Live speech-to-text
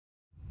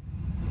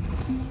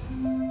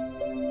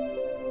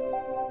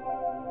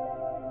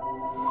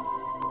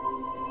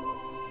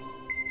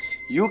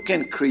You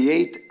can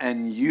create a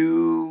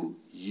new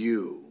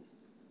you.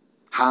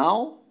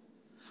 How?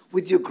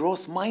 With your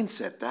growth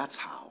mindset, that's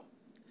how.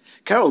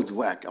 Carol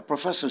Dweck, a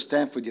professor at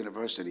Stanford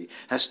University,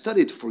 has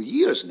studied for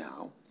years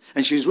now,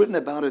 and she's written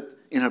about it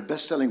in her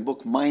best-selling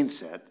book,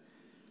 Mindset,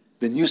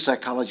 The New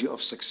Psychology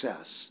of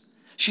Success.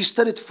 She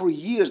studied for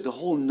years the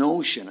whole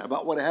notion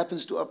about what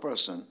happens to a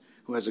person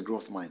who has a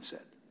growth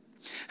mindset.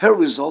 Her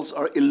results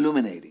are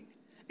illuminating,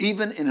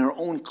 even in her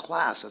own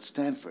class at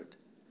Stanford.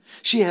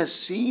 She has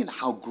seen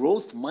how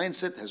growth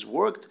mindset has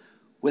worked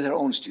with her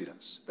own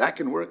students. That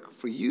can work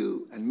for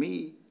you and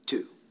me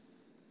too.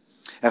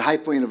 At High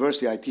Point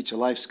University, I teach a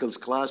life skills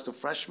class to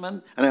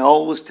freshmen, and I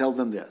always tell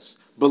them this: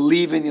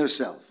 believe in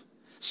yourself.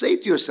 Say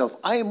to yourself,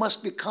 I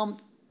must become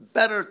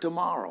better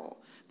tomorrow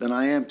than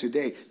I am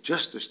today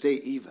just to stay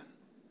even.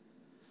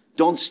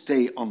 Don't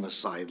stay on the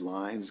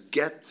sidelines.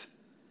 Get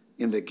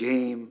in the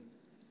game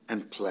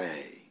and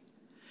play.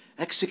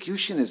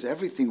 Execution is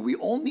everything. We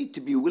all need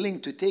to be willing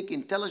to take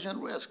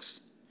intelligent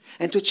risks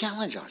and to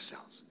challenge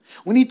ourselves.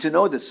 We need to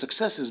know that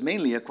success is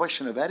mainly a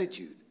question of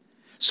attitude.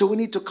 So we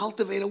need to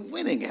cultivate a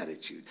winning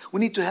attitude.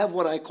 We need to have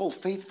what I call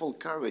faithful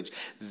courage.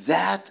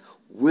 That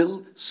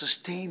will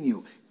sustain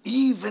you,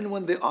 even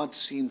when the odds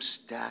seem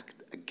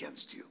stacked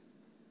against you.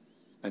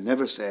 And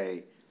never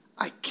say,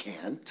 I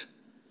can't.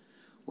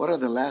 What are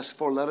the last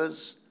four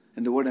letters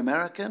in the word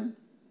American?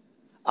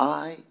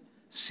 I-C-A-N.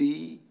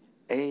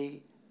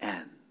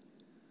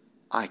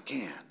 I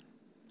can.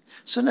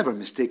 So never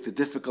mistake the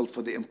difficult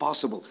for the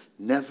impossible.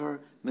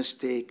 Never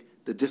mistake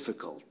the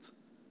difficult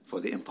for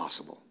the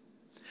impossible.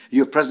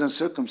 Your present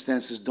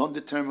circumstances don't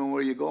determine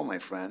where you go, my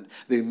friend.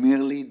 They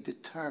merely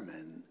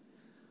determine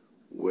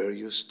where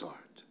you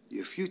start.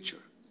 Your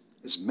future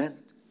is meant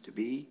to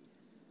be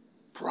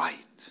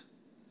bright.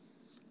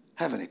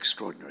 Have an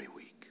extraordinary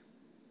week.